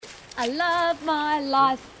I love my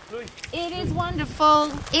life. It is wonderful.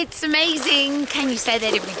 It's amazing. Can you say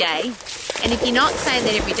that every day? And if you're not saying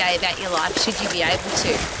that every day about your life, should you be able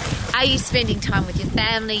to? Are you spending time with your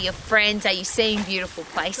family, your friends? Are you seeing beautiful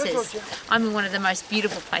places? I'm in one of the most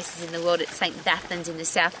beautiful places in the world at St. Bathans in the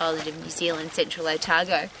South Island of New Zealand, Central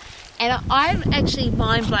Otago. And I'm actually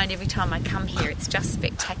mind blown every time I come here. It's just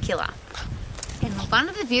spectacular. And one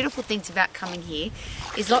of the beautiful things about coming here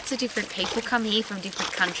is lots of different people come here from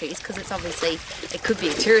different countries, because it's obviously, it could be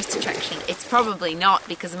a tourist attraction. It's probably not,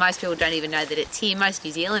 because most people don't even know that it's here. Most New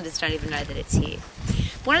Zealanders don't even know that it's here.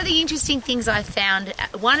 One of the interesting things I found,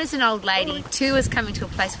 one is an old lady, two is coming to a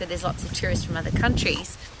place where there's lots of tourists from other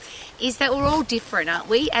countries, is that we're all different, aren't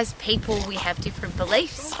we? As people, we have different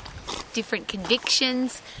beliefs, different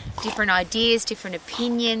convictions, different ideas, different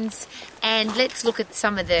opinions. And let's look at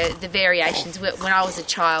some of the variations. When I was a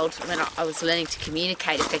child, when I was learning to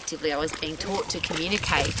communicate effectively, I was being taught to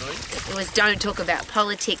communicate. It was don't talk about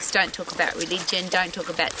politics, don't talk about religion, don't talk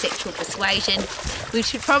about sexual persuasion. We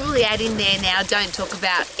should probably add in there now, don't talk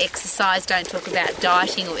about exercise, don't talk about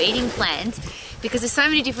dieting or eating plans, because there's so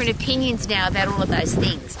many different opinions now about all of those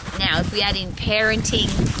things. Now, if we add in parenting,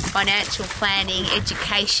 financial planning,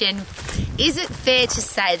 education, is it fair to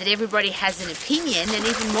say that everybody has an opinion, and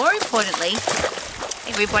even more importantly,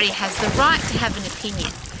 everybody has the right to have an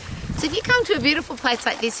opinion? So if you come to a beautiful place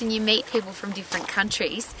like this and you meet people from different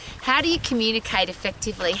countries, how do you communicate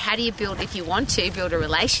effectively? How do you build, if you want to, build a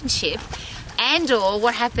relationship? And or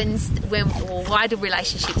what happens when, or why do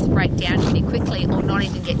relationships break down really quickly or not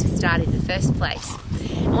even get to start in the first place?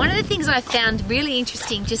 And one of the things I found really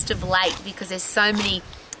interesting just of late, because there's so many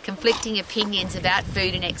conflicting opinions about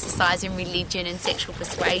food and exercise and religion and sexual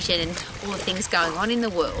persuasion and all the things going on in the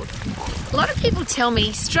world, a lot of people tell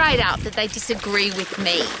me straight up that they disagree with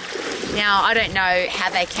me. Now, I don't know how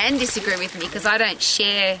they can disagree with me, because I don't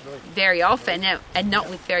share very often, and not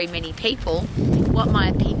with very many people, what my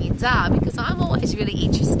opinions are, because I'm always really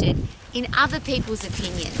interested in other people's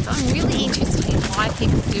opinions. I'm really interested in why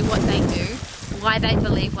people do what they do, why they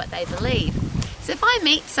believe what they believe. So if I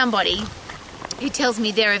meet somebody who tells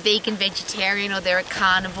me they're a vegan vegetarian, or they're a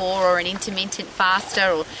carnivore, or an intermittent faster,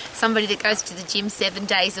 or somebody that goes to the gym 7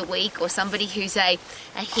 days a week, or somebody who's a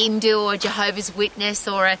Hindu or a Jehovah's Witness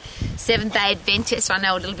or a Seventh-day Adventist. I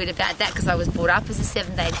know a little bit about that because I was brought up as a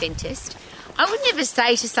Seventh-day Adventist. I would never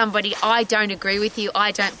say to somebody, I don't agree with you,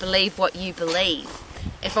 I don't believe what you believe.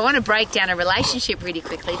 If I want to break down a relationship really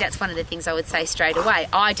quickly, that's one of the things I would say straight away.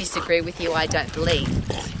 I disagree with you, I don't believe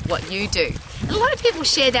what you do. And a lot of people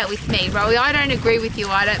share that with me. Rowie, I don't agree with you,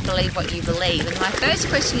 I don't believe what you believe. And my first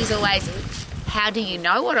question is always, how do you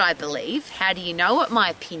know what I believe? How do you know what my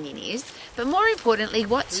opinion is? But more importantly,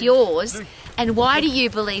 what's yours? And why do you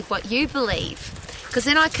believe what you believe? Because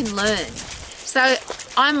then I can learn. So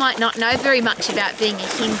I might not know very much about being a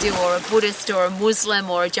Hindu or a Buddhist or a Muslim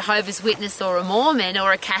or a Jehovah's Witness or a Mormon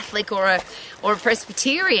or a Catholic or a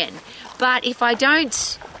Presbyterian. But if I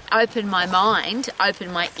don't open my mind,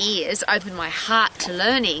 open my ears, open my heart to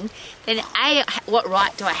learning, then A, what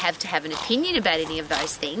right do I have an opinion about any of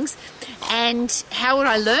those things? And how would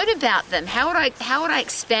I learn about them? How would I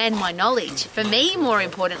expand my knowledge? For me, more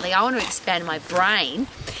importantly, I want to expand my brain,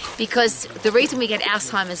 because the reason we get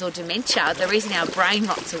Alzheimer's or dementia, the reason our brain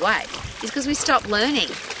rots away, is because we stop learning.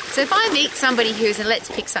 So if I meet somebody who's, and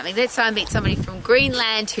let's pick something, let's say I meet somebody from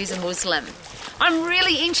Greenland who's a Muslim. I'm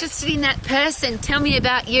really interested in that person. Tell me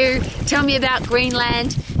about you. Tell me about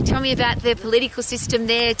Greenland. Tell me about the political system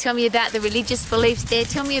there. Tell me about the religious beliefs there.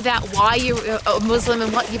 Tell me about why you're a Muslim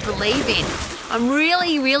and what you believe in. I'm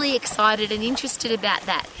really, really excited and interested about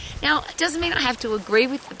that. Now, it doesn't mean I have to agree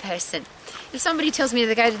with the person. If somebody tells me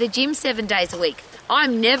they go to the gym 7 days a week,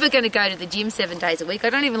 I'm never going to go to the gym 7 days a week. I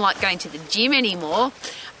don't even like going to the gym anymore.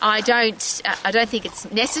 I don't think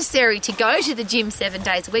it's necessary to go to the gym 7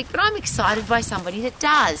 days a week, but I'm excited by somebody that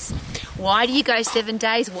does. Why do you go 7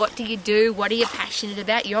 days? What do you do? What are you passionate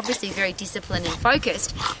about? You're obviously very disciplined and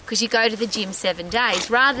focused because you go to the gym 7 days,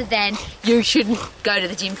 rather than you shouldn't go to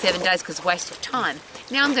the gym 7 days because it's a waste of time.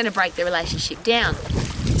 Now I'm going to break the relationship down.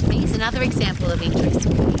 Here's another example of interest.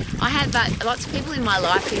 I have lots of people in my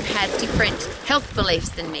life who have different health beliefs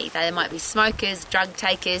than me. They might be smokers, drug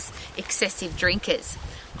takers, excessive drinkers.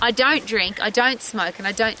 I don't drink, I don't smoke, and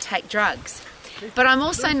I don't take drugs. But I'm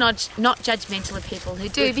also not judgmental of people who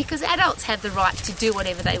do, because adults have the right to do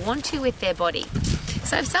whatever they want to with their body.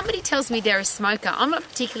 So if somebody tells me they're a smoker, I'm not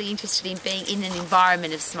particularly interested in being in an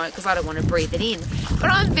environment of smoke because I don't want to breathe it in. But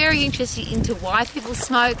I'm very interested into why people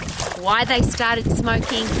smoke, why they started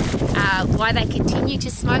smoking, why they continue to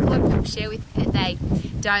smoke. A lot of people share with that they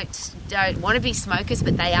don't want to be smokers,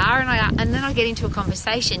 but they are, and then I get into a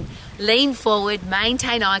conversation, lean forward,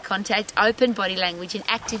 maintain eye contact, open body language, and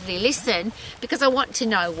actively listen, because I want to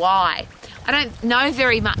know why. I don't know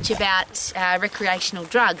very much about recreational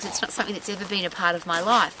drugs. It's not something that's ever been a part of my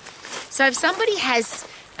life. So if somebody has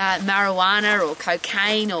marijuana or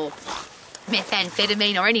cocaine or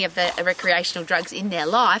methamphetamine or any of the recreational drugs in their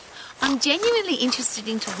life, I'm genuinely interested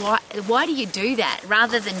into why do you do that,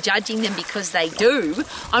 rather than judging them because they do.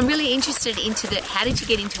 I'm really interested into how did you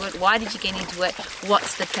get into it, why did you get into it,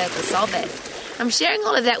 what's the purpose of it. I'm sharing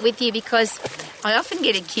all of that with you because I often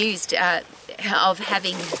get accused of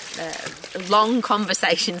having long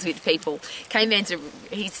conversations with people. K-Man's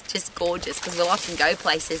he's just gorgeous because we'll often go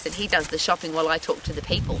places and he does the shopping while I talk to the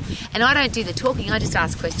people. And I don't do the talking, I just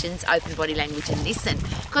ask questions, open body language and listen,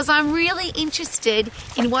 because I'm really interested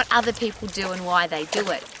in what other people do and why they do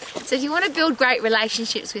it. So if you want to build great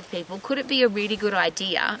relationships with people, could it be a really good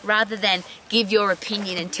idea, rather than give your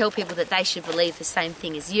opinion and tell people that they should believe the same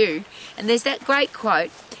thing as you? And there's that great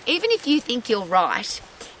quote, even if you think you're right,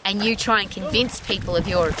 and you try and convince people of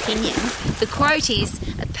your opinion, the quote is,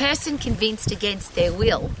 a person convinced against their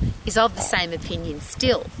will is of the same opinion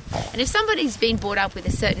still. And if somebody's been brought up with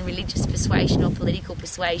a certain religious persuasion or political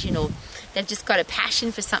persuasion, or they've just got a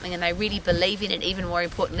passion for something and they really believe in it, even more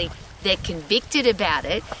importantly, they're convicted about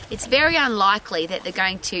it, it's very unlikely that they're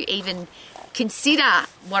going to even consider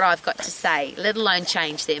what I've got to say, let alone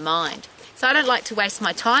change their mind. So I don't like to waste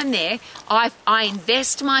my time there. I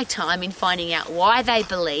invest my time in finding out why they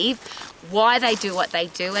believe, why they do what they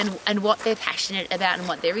do, and what they're passionate about and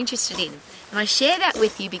what they're interested in. And I share that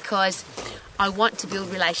with you because I want to build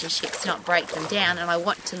relationships, not break them down, and I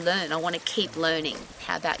want to learn. I want to keep learning.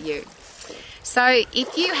 How about you? So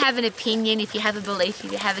if you have an opinion, if you have a belief,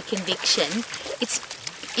 if you have a conviction,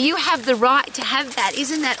 you have the right to have that.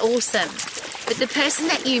 Isn't that awesome? But the person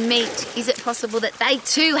that you meet, is it possible that they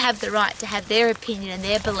too have the right to have their opinion and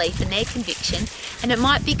their belief and their conviction, and it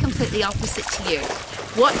might be completely opposite to you?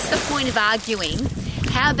 What's the point of arguing?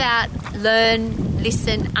 How about learn,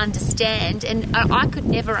 listen, understand? And I could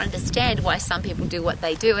never understand why some people do what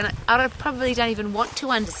they do, and I probably don't even want to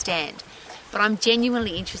understand, but I'm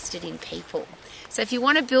genuinely interested in people. So if you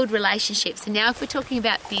want to build relationships, and now if we're talking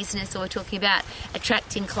about business, or we're talking about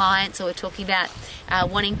attracting clients, or we're talking about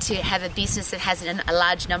wanting to have a business that has a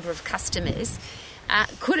large number of customers,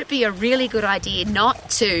 could it be a really good idea not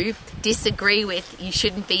to disagree with, you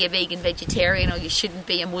shouldn't be a vegan vegetarian, or you shouldn't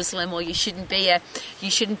be a Muslim, or you shouldn't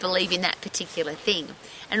believe in that particular thing?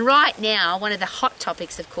 And right now, one of the hot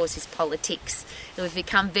topics, of course, is politics. We've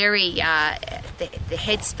become very the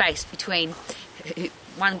headspace between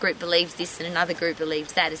one group believes this and another group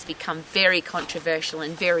believes that has become very controversial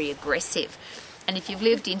and very aggressive. And if you've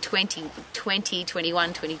lived in 2020,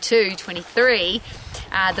 21, 22, 23,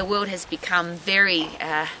 the world has become very...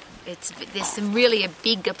 there's some really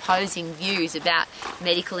big opposing views about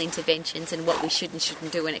medical interventions and what we should and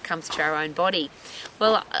shouldn't do when it comes to our own body.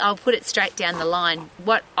 Well, I'll put it straight down the line.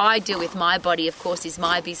 What I do with my body, of course, is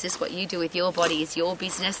my business. What you do with your body is your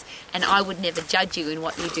business, and I would never judge you in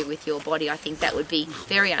what you do with your body. I think that would be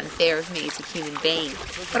very unfair of me as a human being.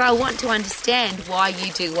 But I want to understand why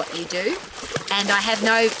you do what you do, and I have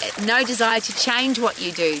no desire to change what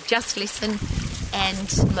you do. Just listen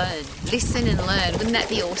and learn. Listen and learn. Wouldn't that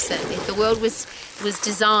be awesome? If the world was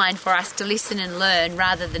designed for us to listen and learn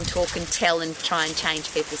rather than talk and tell and try and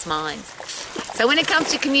change people's minds. So when it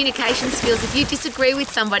comes to communication skills, if you disagree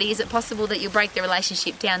with somebody, is it possible that you'll break the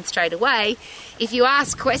relationship down straight away? If you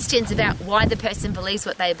ask questions about why the person believes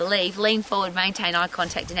what they believe, lean forward, maintain eye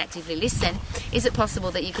contact and actively listen, is it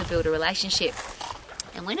possible that you could build a relationship?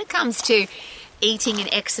 And when it comes to eating and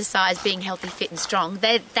exercise, being healthy, fit and strong,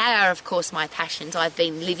 they are of course my passions. I've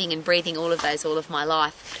been living and breathing all of those all of my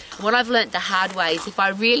life. And what I've learnt the hard way is if I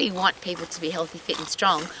really want people to be healthy, fit and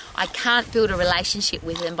strong, I can't build a relationship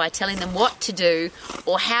with them by telling them what to do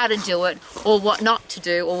or how to do it or what not to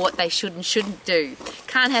do or what they should and shouldn't do.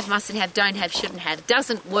 Can't have, mustn't have, don't have, shouldn't have. It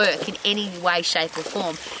doesn't work in any way, shape or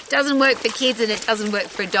form. It doesn't work for kids and it doesn't work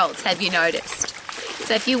for adults, have you noticed?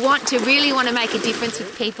 So if you really want to make a difference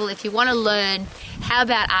with people, if you want to learn, how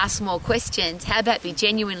about ask more questions? How about be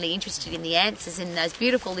genuinely interested in the answers and those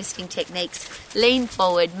beautiful listening techniques? Lean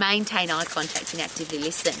forward, maintain eye contact and actively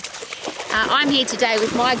listen. I'm here today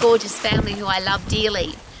with my gorgeous family who I love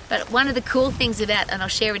dearly. But one of the cool things about, and I'll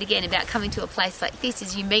share it again, about coming to a place like this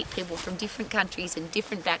is you meet people from different countries and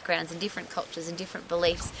different backgrounds and different cultures and different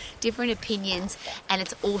beliefs, different opinions, and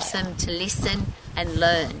it's awesome to listen and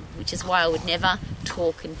learn, which is why I would never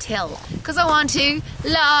talk and tell, because I want to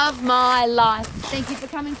love my life. Thank you for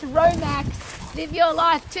coming to Romax. Live your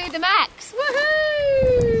life to the max. Woohoo!